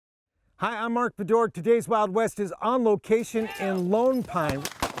Hi, I'm Mark Bedore. Today's Wild West is on location in Lone Pine.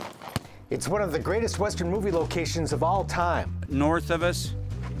 It's one of the greatest Western movie locations of all time. North of us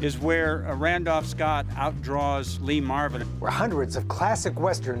is where Randolph Scott outdraws Lee Marvin. Where hundreds of classic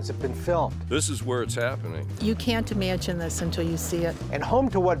Westerns have been filmed. This is where it's happening. You can't imagine this until you see it. And home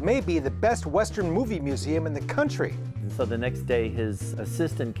to what may be the best Western movie museum in the country. And so the next day, his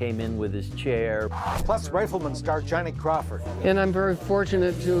assistant came in with his chair. Plus Rifleman star Johnny Crawford. And I'm very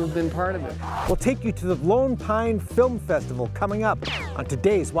fortunate to have been part of it. We'll take you to the Lone Pine Film Festival coming up on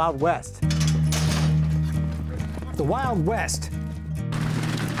today's Wild West. The Wild West.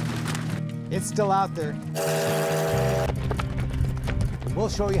 It's still out there. We'll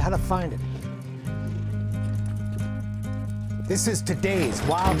show you how to find it. This is today's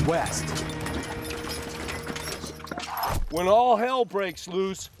Wild West. When all hell breaks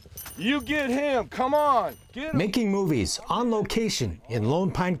loose, you get him. Come on, get him. Making movies on location in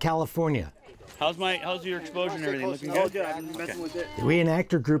Lone Pine, California. How's your exposure and everything? Looking good? The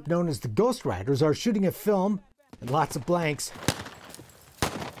reenactor group known as the Ghost Riders are shooting a film and lots of blanks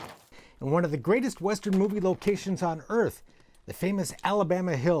in one of the greatest Western movie locations on Earth, the famous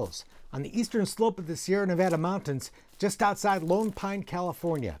Alabama Hills, on the eastern slope of the Sierra Nevada mountains, just outside Lone Pine,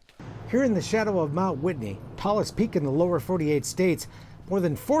 California. Here in the shadow of Mount Whitney, tallest peak in the lower 48 states, more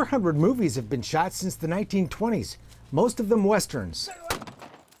than 400 movies have been shot since the 1920s, most of them Westerns.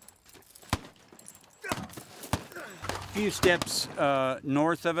 A few steps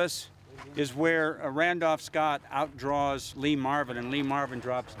north of us is where Randolph Scott outdraws Lee Marvin, and Lee Marvin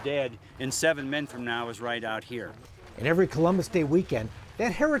drops dead, and 7 Men from Now is right out here. And every Columbus Day weekend,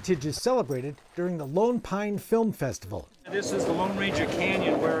 that heritage is celebrated during the Lone Pine Film Festival. This is the Lone Ranger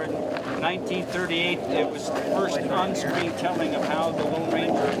Canyon, where in 1938 it was the first on-screen telling of how the Lone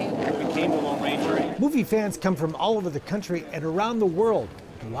Ranger became the Lone Ranger. Movie fans come from all over the country and around the world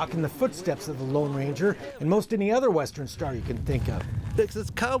to walk in the footsteps of the Lone Ranger and most any other Western star you can think of. It's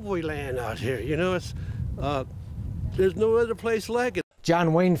cowboy land out here, you know. There's no other place like it.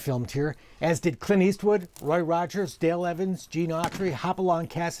 John Wayne filmed here, as did Clint Eastwood, Roy Rogers, Dale Evans, Gene Autry, Hopalong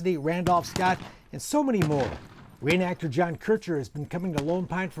Cassidy, Randolph Scott, and so many more. Reenactor John Kircher has been coming to Lone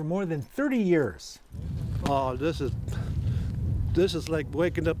Pine for more than 30 years. Oh, this is like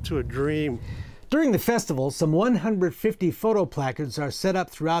waking up to a dream. During the festival, some 150 photo placards are set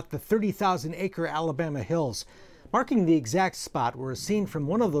up throughout the 30,000-acre Alabama Hills, marking the exact spot where a scene from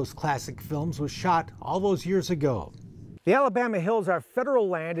one of those classic films was shot all those years ago. The Alabama Hills are federal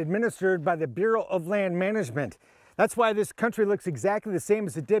land administered by the Bureau of Land Management. That's why this country looks exactly the same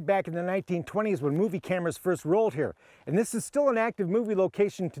as it did back in the 1920s when movie cameras first rolled here. And this is still an active movie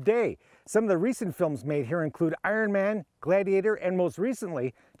location today. Some of the recent films made here include Iron Man, Gladiator, and most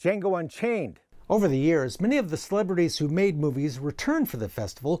recently, Django Unchained. Over the years, many of the celebrities who made movies returned for the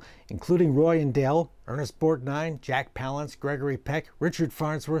festival, including Roy and Dale, Ernest Borgnine, Jack Palance, Gregory Peck, Richard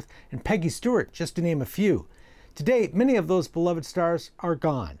Farnsworth, and Peggy Stewart, just to name a few. Today, many of those beloved stars are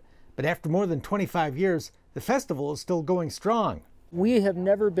gone. But after more than 25 years, the festival is still going strong. We have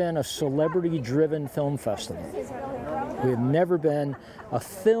never been a celebrity-driven film festival. We have never been a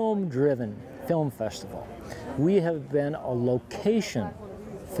film-driven film festival. We have been a location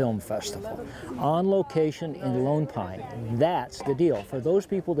film festival, on location in Lone Pine. That's the deal. For those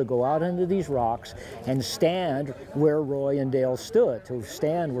people to go out into these rocks and stand where Roy and Dale stood, to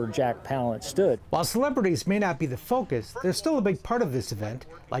stand where Jack Palance stood. While celebrities may not be the focus, they're still a big part of this event,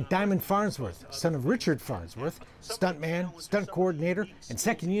 like Diamond Farnsworth, son of Richard Farnsworth, stuntman, stunt coordinator, and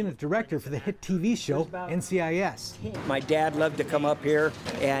second unit director for the hit TV show NCIS. My dad loved to come up here,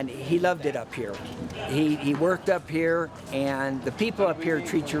 and he loved it up here. He worked up here, and the people up here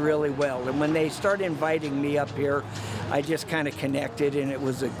treat you really well. And when they started inviting me up here, I just kind of connected, and it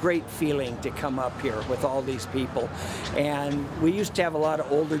was a great feeling to come up here with all these people. And we used to have a lot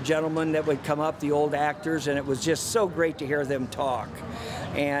of older gentlemen that would come up, the old actors, and it was just so great to hear them talk.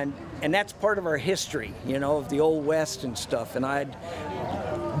 And that's part of our history, you know, of the old West and stuff. And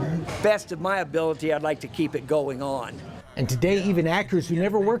best of my ability, I'd like to keep it going on. And today, even actors who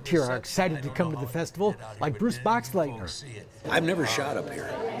never worked here are excited to come to the festival, like Bruce Boxleitner. I've never shot up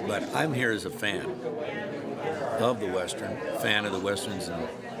here, but I'm here as a fan of the Western, fan of the Westerns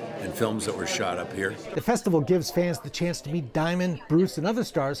and films that were shot up here. The festival gives fans the chance to meet Diamond, Bruce, and other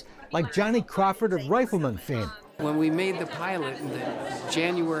stars like Johnny Crawford of Rifleman fame. When we made the pilot in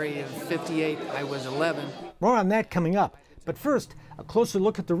January of '58, I was 11. More on that coming up. But first, a closer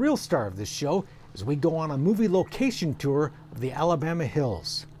look at the real star of this show as we go on a movie location tour of the Alabama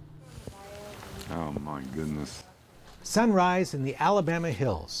Hills. Oh my goodness. Sunrise in the Alabama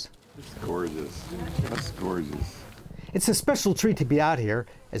Hills. It's gorgeous. That's gorgeous. It's a special treat to be out here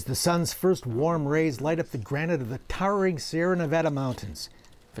as the sun's first warm rays light up the granite of the towering Sierra Nevada mountains.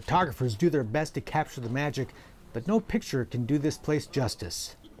 Photographers do their best to capture the magic, but no picture can do this place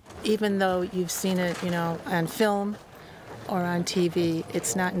justice. Even though you've seen it, on film or on TV,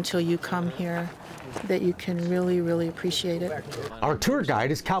 it's not until you come here that you can really, really appreciate it. Our tour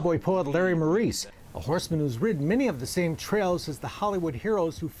guide is cowboy poet Larry Maurice, a horseman who's ridden many of the same trails as the Hollywood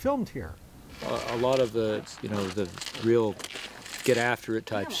heroes who filmed here. A lot of the, the real get after it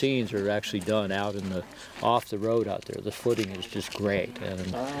type scenes are actually done out in the off the road out there. The footing is just great,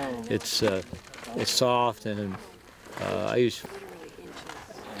 and it's soft, and I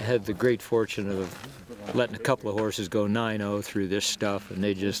had the great fortune of letting a couple of horses go 9-0 through this stuff, and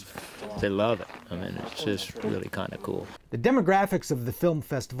they love it. I mean, it's just really kind of cool. The demographics of the film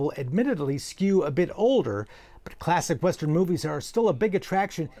festival admittedly skew a bit older, but classic Western movies are still a big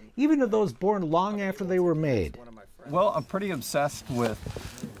attraction, even to those born long after they were made. Well, I'm pretty obsessed with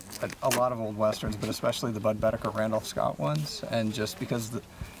a lot of old Westerns, but especially the Bud Bedecker, Randolph Scott ones, and just because they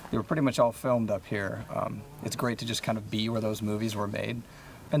were pretty much all filmed up here, it's great to just kind of be where those movies were made.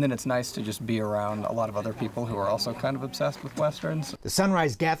 And then it's nice to just be around a lot of other people who are also kind of obsessed with Westerns. The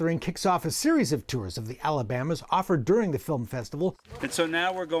Sunrise Gathering kicks off a series of tours of the Alabamas offered during the film festival. And so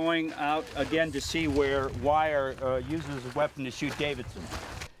now we're going out again to see where Wire uses a weapon to shoot Davidson.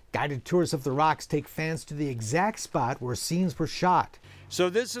 Guided tours of the rocks take fans to the exact spot where scenes were shot. So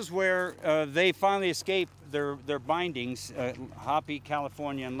this is where they finally escaped their bindings, Hoppy,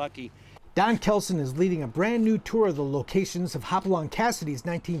 California, and Lucky. Don Kelson is leading a brand new tour of the locations of Hopalong Cassidy's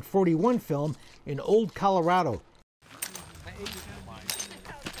 1941 film in Old Colorado.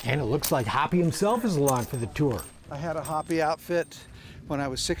 And it looks like Hoppy himself is along for the tour. I had a Hoppy outfit when I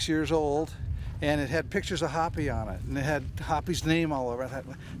was 6 years old, and it had pictures of Hoppy on it, and it had Hoppy's name all over it. I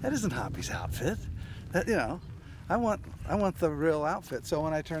thought, that isn't Hoppy's outfit. That, I want the real outfit. So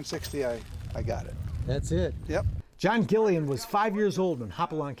when I turned 60, I got it. That's it. Yep. John Gillian was 5 years old when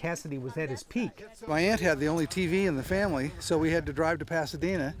Hopalong Cassidy was at his peak. My aunt had the only TV in the family, so we had to drive to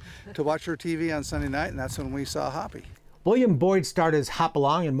Pasadena to watch her TV on Sunday night, and that's when we saw Hoppy. William Boyd starred as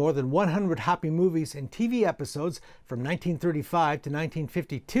Hopalong in more than 100 Hoppy movies and TV episodes from 1935 to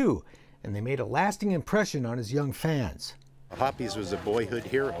 1952, and they made a lasting impression on his young fans. Hoppy's was a boyhood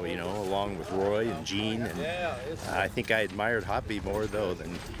hero, along with Roy and Gene, and I think I admired Hoppy more, though,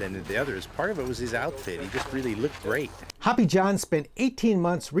 than the others. Part of it was his outfit. He just really looked great. Hoppy John spent 18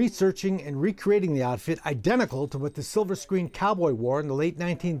 months researching and recreating the outfit identical to what the silver screen cowboy wore in the late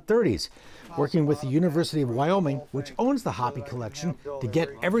 1930s, working with the University of Wyoming, which owns the Hoppy collection, to get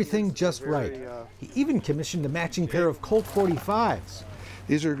everything just right. He even commissioned a matching pair of Colt 45s.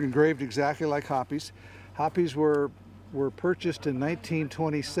 These are engraved exactly like Hoppy's. Hoppy's were purchased in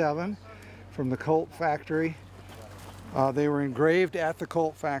 1927 from the Colt factory. They were engraved at the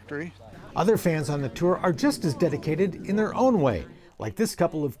Colt factory. Other fans on the tour are just as dedicated in their own way, like this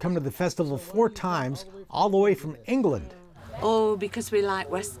couple who've come to the festival 4 times, all the way from England. Oh, because we like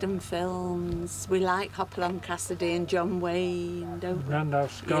Western films. We like Hopalong Cassidy and John Wayne, don't we?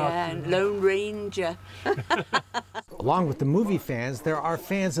 Randolph Scott. Yeah, and Lone Ranger. Along with the movie fans, there are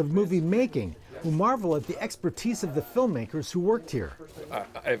fans of movie making who marvel at the expertise of the filmmakers who worked here.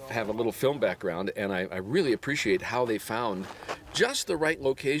 I have a little film background, and I really appreciate how they found just the right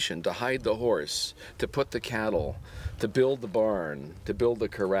location to hide the horse, to put the cattle, to build the barn, to build the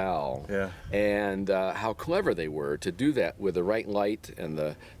corral, and how clever they were to do that with the right light and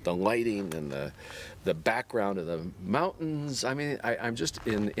the lighting and the background of the mountains. I mean, I'm just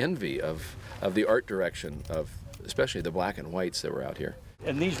in envy of the art direction of especially the black and whites that were out here.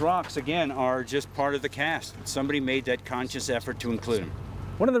 And these rocks, again, are just part of the cast. Somebody made that conscious effort to include them.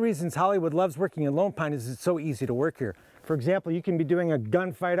 One of the reasons Hollywood loves working in Lone Pine is it's so easy to work here. For example, you can be doing a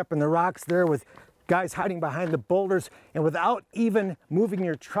gunfight up in the rocks there with guys hiding behind the boulders, and without even moving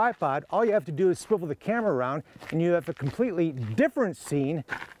your tripod, all you have to do is swivel the camera around, and you have a completely different scene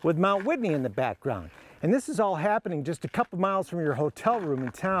with Mount Whitney in the background. And this is all happening just a couple miles from your hotel room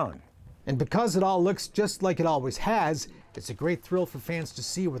in town. And because it all looks just like it always has, it's a great thrill for fans to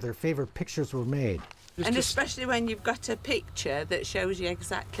see where their favorite pictures were made. And especially when you've got a picture that shows you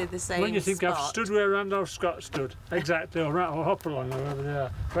exactly the same spot. When you think I've stood where Randolph Scott stood, exactly, or Hopalong, or wherever they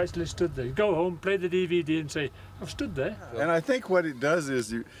are, actually stood there. You go home, play the DVD and say, I've stood there. And I think what it does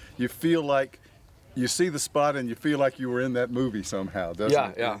is you feel like you see the spot and you feel like you were in that movie somehow,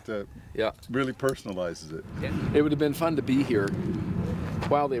 doesn't it? It really personalizes it. It would have been fun to be here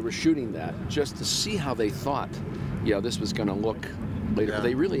while they were shooting that, just to see how they thought, this was going to look later.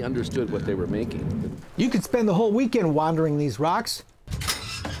 They really understood what they were making. You could spend the whole weekend wandering these rocks,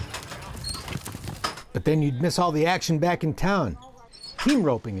 but But then you'd miss all the action back in town. Team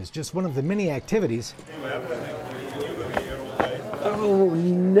roping is just one of the many activities. Oh,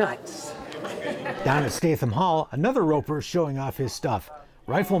 nuts. Down at Statham Hall, another roper is showing off his stuff.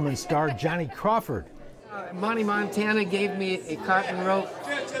 Rifleman star Johnny Crawford. Monty Montana gave me a cotton rope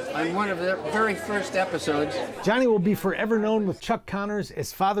on one of their very first episodes. Johnny will be forever known with Chuck Connors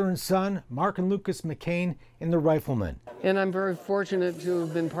as father and son, Mark and Lucas McCain in The Rifleman. And I'm very fortunate to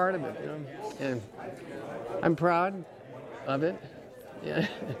have been part of it, you know? And I'm proud of it. Yeah.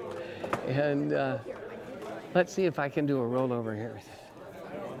 And let's see if I can do a rollover here.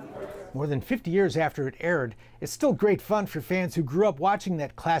 More than 50 years after it aired, it's still great fun for fans who grew up watching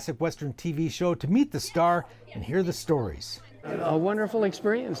that classic Western TV show to meet the star and hear the stories. A wonderful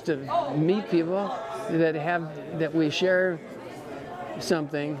experience to meet people that we share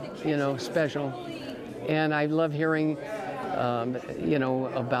something, you know, special. And I love hearing, you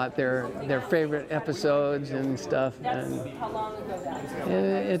know, about their favorite episodes and stuff. And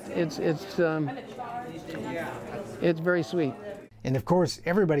it's very sweet. And of course,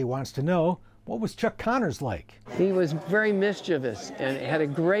 everybody wants to know, what was Chuck Connors like? He was very mischievous and had a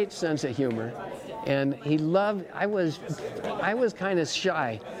great sense of humor. And he loved, I was kind of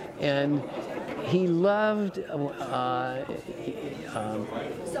shy, and he loved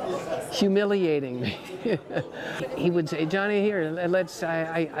humiliating me. He would say, Johnny, here,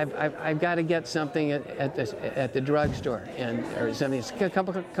 I've got to get something at the drugstore, or something.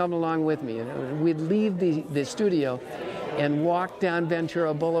 Come along with me. And we'd leave the studio and walk down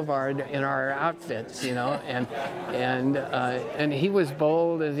Ventura Boulevard in our outfits, you know, and he was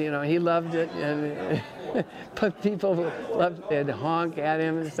bold, as you know, he loved it, and but people loved it, honk at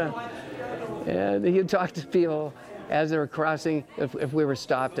him and stuff. And he'd talk to people as they were crossing. If we were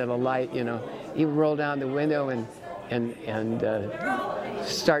stopped at a light, you know, he would roll down the window and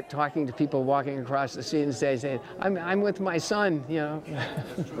start talking to people walking across the street and say, I'm with my son, you know.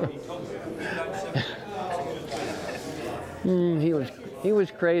 He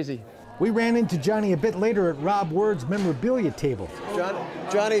was crazy. We ran into Johnny a bit later at Rob Word's memorabilia table.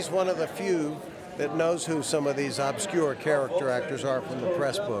 Johnny's one of the few that knows who some of these obscure character actors are from the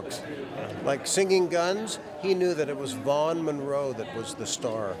press books. Like Singing Guns, he knew that it was Vaughn Monroe that was the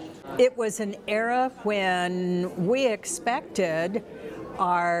star. It was an era when we expected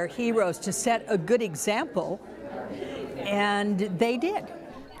our heroes to set a good example, and they did.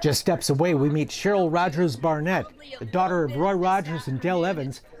 Just steps away, we meet Cheryl Rogers Barnett, the daughter of Roy Rogers and Dell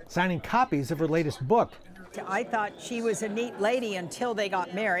Evans, signing copies of her latest book. I thought she was a neat lady until they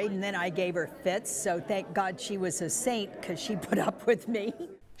got married, and then I gave her fits, so thank God she was a saint because she put up with me.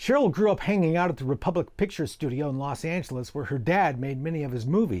 Cheryl grew up hanging out at the Republic Picture Studio in Los Angeles, where her dad made many of his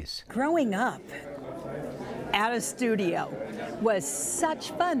movies. Growing up at a studio was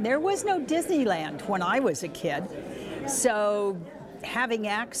such fun. There was no Disneyland when I was a kid, so having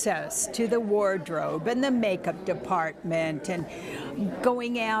access to the wardrobe and the makeup department and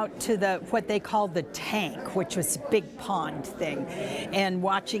going out to what they called the tank, which was a big pond thing, and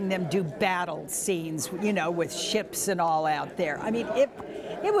watching them do battle scenes, you know, with ships and all out there. I mean, it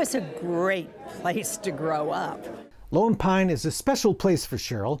was a great place to grow up. Lone Pine is a special place for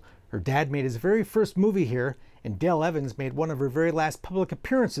Cheryl. Her dad made his very first movie here, and Dell Evans made one of her very last public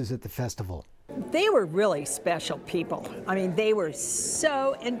appearances at the festival. They were really special people. I mean, they were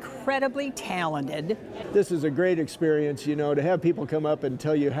so incredibly talented. This is a great experience, you know, to have people come up and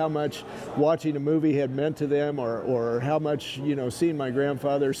tell you how much watching a movie had meant to them, or how much, you know, seeing my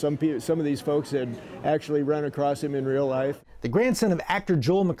grandfather. Some of these folks had actually run across him in real life. The grandson of actor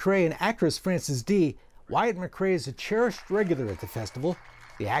Joel McCrea and actress Frances Dee, Wyatt McCrea is a cherished regular at the festival.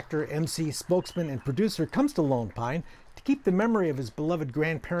 The actor, MC, spokesman, and producer comes to Lone Pine to keep the memory of his beloved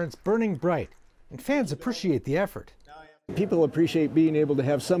grandparents burning bright, and fans appreciate the effort. People appreciate being able to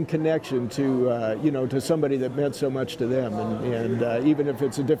have some connection to, you know, to somebody that meant so much to them, and even if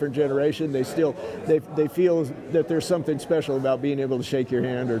it's a different generation, they still they feel that there's something special about being able to shake your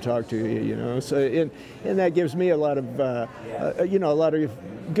hand or talk to you, you know. So and that gives me a lot of, you know, a lot of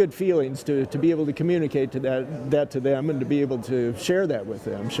good feelings to be able to communicate to that to them, and to be able to share that with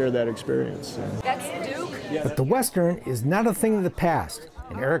them, share that experience. That's Duke. But the Western is not a thing of the past.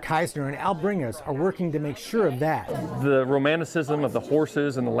 And Eric Heisner and Al Bringas are working to make sure of that. The romanticism of the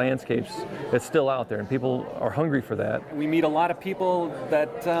horses and the landscapes is still out there, and people are hungry for that. We meet a lot of people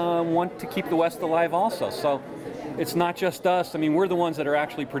that want to keep the West alive also. So it's not just us. I mean, we're the ones that are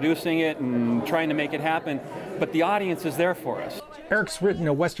actually producing it and trying to make it happen, but the audience is there for us. Eric's written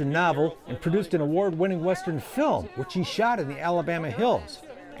a Western novel and produced an award-winning Western film, which he shot in the Alabama hills.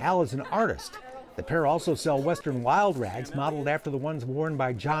 Al is an artist. The pair also sell Western wild rags modeled after the ones worn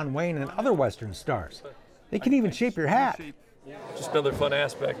by John Wayne and other Western stars. They can even shape your hat. Just another fun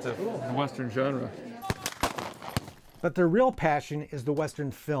aspect of the Western genre. But their real passion is the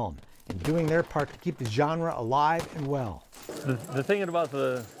Western film and doing their part to keep the genre alive and well. The thing about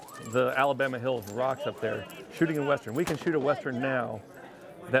the Alabama Hills, the rocks up there, shooting a Western, we can shoot a Western now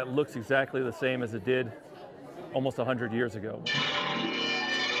that looks exactly the same as it did almost 100 years ago.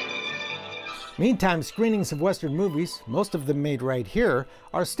 Meantime, screenings of Western movies, most of them made right here,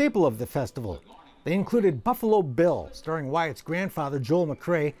 are a staple of the festival. They included Buffalo Bill, starring Wyatt's grandfather Joel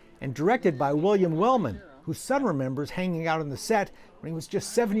McCrea, and directed by William Wellman, whose son remembers hanging out on the set when he was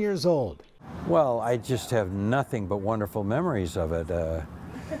just 7 years old. Well, I just have nothing but wonderful memories of it.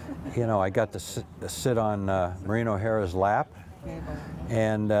 You know, I got to sit on Maureen O'Hara's lap,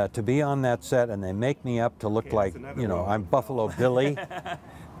 and to be on that set, and they make me up to look like, you know, I'm Buffalo Billy.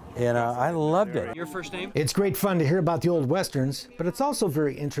 And I loved it. Your first name? It's great fun to hear about the old Westerns, but it's also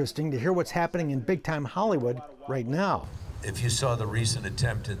very interesting to hear what's happening in big-time Hollywood right now. If you saw the recent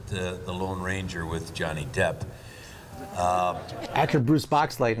attempt at the Lone Ranger with Johnny Depp. Actor Bruce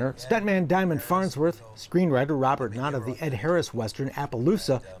Boxleitner, stuntman Diamond Farnsworth, screenwriter Robert Knott of the Ed Harris Western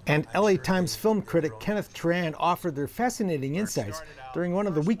Appaloosa, and LA Times film critic Kenneth Turan offered their fascinating insights during one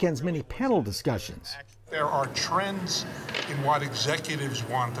of the weekend's many panel discussions. There are trends in what executives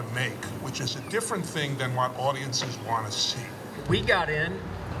want to make, which is a different thing than what audiences want to see. We got in,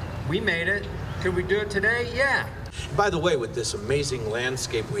 we made it. Could we do it today? Yeah. By the way, with this amazing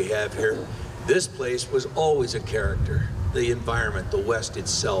landscape we have here, this place was always a character. The environment, the West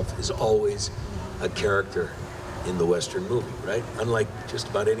itself, is always a character in the Western movie, right? Unlike just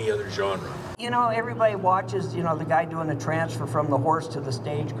about any other genre. You know, everybody watches, you know, the guy doing the transfer from the horse to the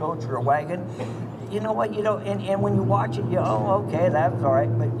stagecoach or a wagon. You know what, you don't, and when you watch it, you oh, okay, that's all right,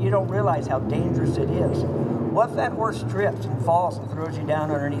 but you don't realize how dangerous it is. What if that horse trips and falls and throws you down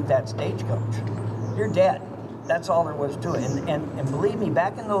underneath that stagecoach? You're dead. That's all there was to it. And believe me,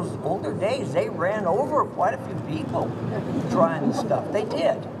 back in those older days, they ran over quite a few people trying this stuff. They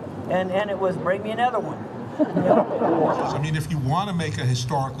did. And it was, bring me another one. You know? I mean, if you want to make a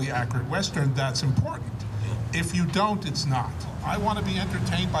historically accurate Western, that's important. If you don't, it's not. I want to be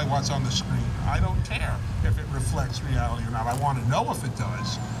entertained by what's on the screen. I don't care if it reflects reality or not. I want to know if it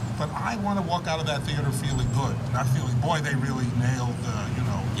does, but I want to walk out of that theater feeling good, not feeling, boy, they really nailed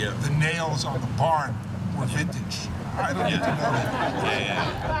the nails on the barn were vintage. I don't need to know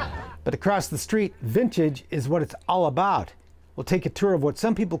that. But across the street, vintage is what it's all about. We'll take a tour of what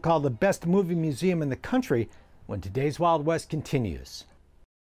some people call the best movie museum in the country when today's Wild West continues.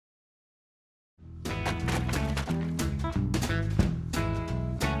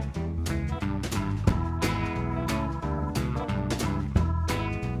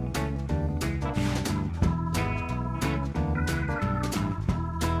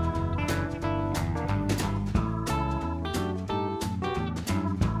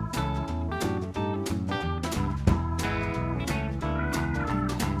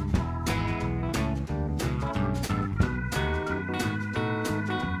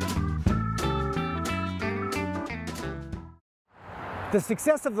 The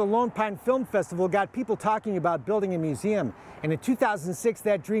success of the Lone Pine Film Festival got people talking about building a museum, and in 2006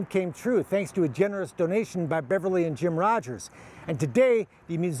 that dream came true thanks to a generous donation by Beverly and Jim Rogers. And today,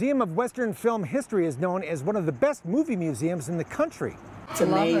 the Museum of Western Film History is known as one of the best movie museums in the country. It's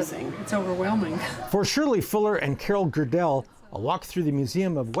amazing. It's overwhelming. For Shirley Fuller and Carol Gerdell, a walk through the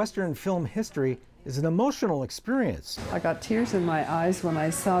Museum of Western Film History is an emotional experience. I got tears in my eyes when I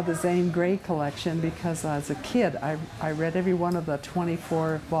saw the Zane Grey collection because as a kid I read every one of the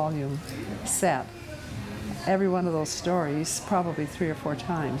 24-volume set. Every one of those stories probably 3 or 4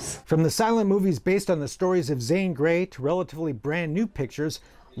 times. From the silent movies based on the stories of Zane Grey to relatively brand new pictures,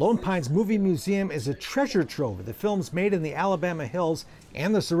 Lone Pine's Movie Museum is a treasure trove of the films made in the Alabama Hills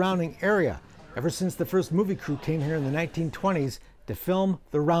and the surrounding area, ever since the first movie crew came here in the 1920s to film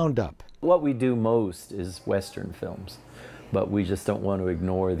The Roundup. What we do most is Western films, but we just don't want to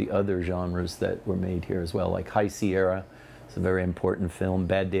ignore the other genres that were made here as well, like High Sierra. It's a very important film,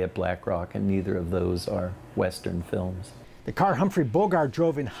 Bad Day at Black Rock, and neither of those are Western films. The car Humphrey Bogart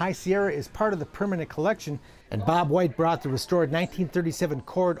drove in High Sierra is part of the permanent collection, and Bob White brought the restored 1937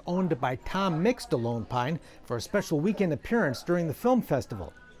 Cord owned by Tom Mix to Lone Pine for a special weekend appearance during the film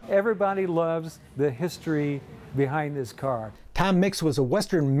festival. Everybody loves the history behind this car. Tom Mix was a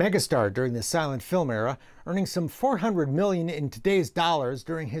Western megastar during the silent film era, earning some $400 million in today's dollars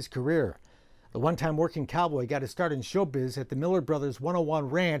during his career. The one-time working cowboy got his start in showbiz at the Miller Brothers 101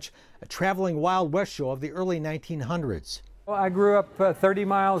 Ranch, a traveling Wild West show of the early 1900s. Well, I grew up 30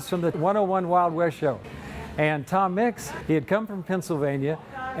 miles from the 101 Wild West show. And Tom Mix, he had come from Pennsylvania,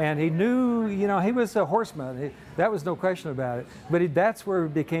 and he knew, you know, he was a horseman. That was no question about it. But that's where he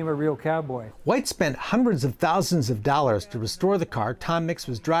became a real cowboy. White spent hundreds of thousands of dollars to restore the car Tom Mix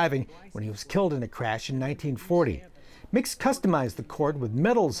was driving when he was killed in a crash in 1940. Mix customized the Cord with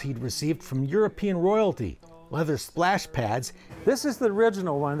medals he'd received from European royalty, leather splash pads. This is the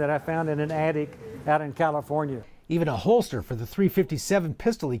original one that I found in an attic out in California. Even a holster for the .357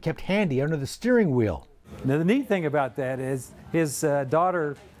 pistol he kept handy under the steering wheel. Now the neat thing about that is his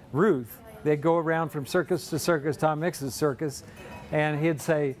daughter, Ruth, they'd go around from circus to circus, Tom Mix's circus, and he'd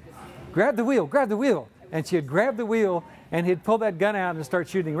say, grab the wheel, and she'd grab the wheel and he'd pull that gun out and start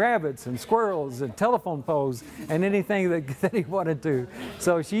shooting rabbits and squirrels and telephone poles and anything that he wanted to.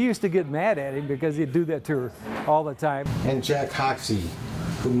 So she used to get mad at him because he'd do that to her all the time. And Jack Hoxsey,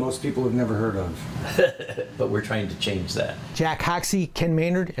 who most people have never heard of. But we're trying to change that. Jack Hoxsey, Ken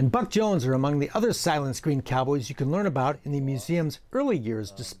Maynard, and Buck Jones are among the other silent screen cowboys you can learn about in the museum's early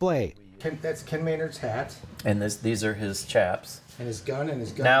years display. That's Ken Maynard's hat. And these are his chaps. And his gun and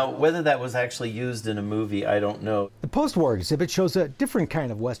his gun. Now, whether that was actually used in a movie, I don't know. The post-war exhibit shows a different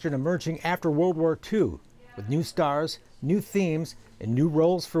kind of Western emerging after World War II, with new stars, new themes, and new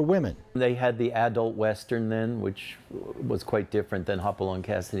roles for women. They had the adult Western then, which was quite different than Hopalong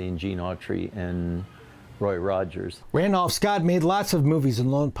Cassidy and Gene Autry and Roy Rogers. Randolph Scott made lots of movies in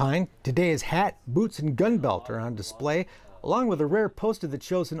Lone Pine. Today his hat, boots, and gun belt are on display, along with a rare poster that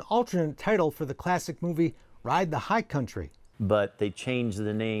shows an alternate title for the classic movie Ride the High Country. But they changed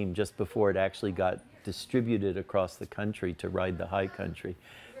the name just before it actually got distributed across the country to Ride the High Country.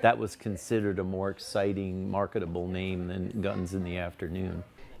 That was considered a more exciting, marketable name than Guns in the Afternoon.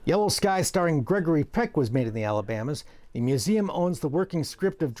 Yellow Sky, starring Gregory Peck, was made in the Alabamas. The museum owns the working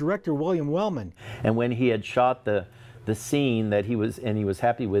script of director William Wellman. And when he had shot the scene that he was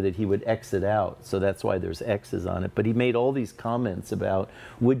happy with it, he would exit out. So that's why there's X's on it. But he made all these comments about,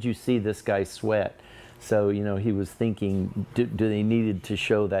 would you see this guy sweat? So, you know, he was thinking, do they needed to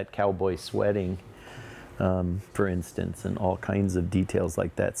show that cowboy sweating, for instance, and all kinds of details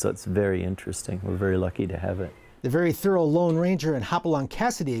like that. So it's very interesting. We're very lucky to have it. The very thorough Lone Ranger and Hopalong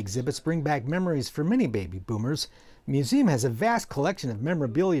Cassidy exhibits bring back memories for many baby boomers. The museum has a vast collection of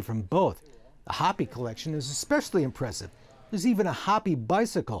memorabilia from both. The Hoppy collection is especially impressive. There's even a Hoppy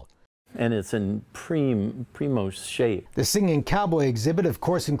bicycle. And it's in primo shape. The Singing Cowboy exhibit, of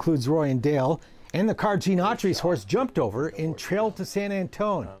course, includes Roy and Dale, and the car Gene Autry's horse jumped over in Trail to San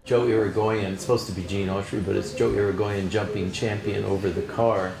Antone. Joe Irigoyen, it's supposed to be Gene Autry, but it's Joe Irigoyen jumping champion over the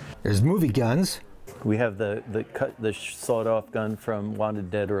car. There's movie guns. We have the sawed-off gun from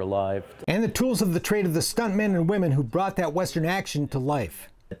Wanted Dead or Alive. And the tools of the trade of the stuntmen and women who brought that Western action to life.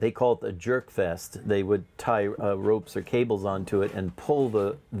 They call it a jerk vest. They would tie ropes or cables onto it and pull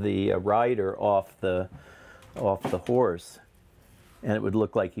the rider off the horse, and it would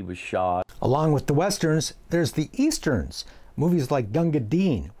look like he was shot. Along with the Westerns, there's the Easterns, movies like Gunga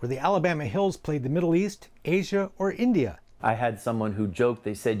Din, where the Alabama Hills played the Middle East, Asia, or India. I had someone who joked,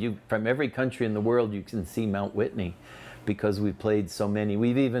 they said, from every country in the world you can see Mount Whitney, because we played so many.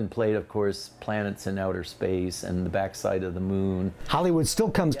 We've even played, of course, Planets in Outer Space and the Backside of the Moon. Hollywood still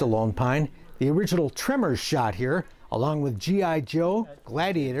comes to Lone Pine. The original Tremors shot here, along with G.I. Joe,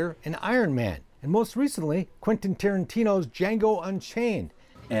 Gladiator, and Iron Man. And most recently, Quentin Tarantino's Django Unchained.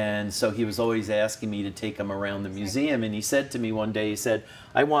 And so he was always asking me to take him around the museum. And he said to me one day, he said,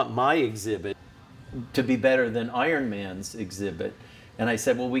 I want my exhibit to be better than Iron Man's exhibit. And I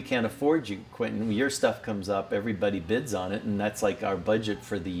said, well, we can't afford you, Quentin. Your stuff comes up, everybody bids on it, and that's like our budget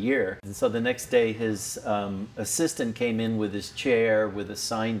for the year. And so the next day, his assistant came in with his chair with a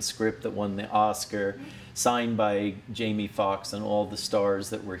signed script that won the Oscar, signed by Jamie Foxx and all the stars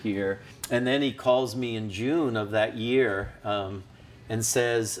that were here. And then he calls me in June of that year and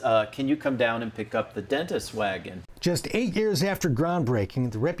says, can you come down and pick up the dentist wagon? Just 8 years after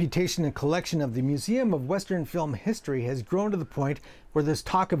groundbreaking, the reputation and collection of the Museum of Western Film History has grown to the point where there's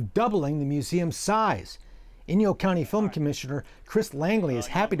talk of doubling the museum's size. Inyo County Film Commissioner Chris Langley is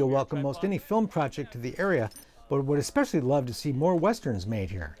happy to welcome most any film project to the area, but would especially love to see more Westerns made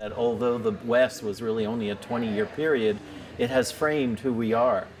here. And although the West was really only a 20-year period, it has framed who we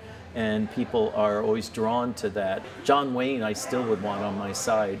are. And people are always drawn to that. John Wayne, I still would want on my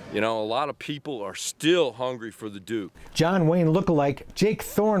side. You know, a lot of people are still hungry for the Duke. John Wayne lookalike Jake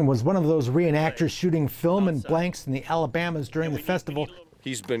Thorne was one of those reenactors shooting film and blanks in the Alabamas during the festival.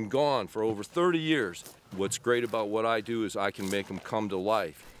 He's been gone for over 30 years. What's great about what I do is I can make him come to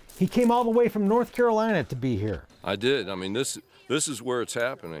life. He came all the way from North Carolina to be here. I did. I mean, this is where it's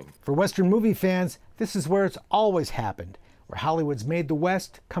happening. For Western movie fans, this is where it's always happened, where Hollywood's made the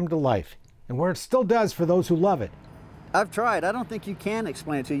West come to life, and where it still does for those who love it. I've tried. I don't think you can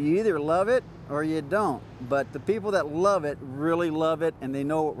explain it to you. You either love it or you don't. But the people that love it really love it, and they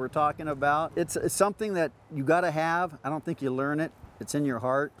know what we're talking about. It's something that you got to have. I don't think you learn it. It's in your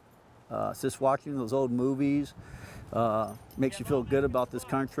heart. It's just watching those old movies. Makes you feel good about this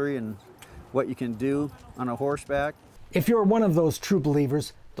country and what you can do on a horseback. If you're one of those true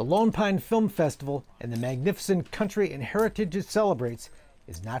believers, the Lone Pine Film Festival and the magnificent country and heritage it celebrates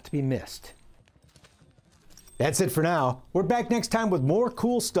is not to be missed. That's it for now. We're back next time with more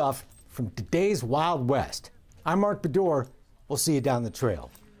cool stuff from today's Wild West. I'm Mark Bedore. We'll see you down the trail.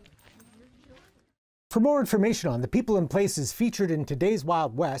 For more information on the people and places featured in today's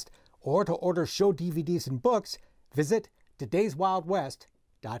Wild West, or to order show DVDs and books, visit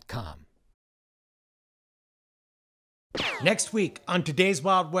todayswildwest.com. Next week on Today's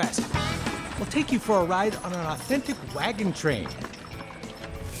Wild West, we'll take you for a ride on an authentic wagon train.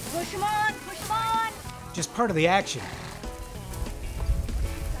 Push 'em on, push 'em on! Just part of the action.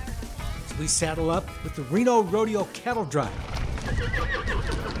 As we saddle up with the Reno Rodeo Cattle Drive.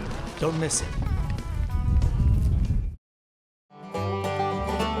 Don't miss it.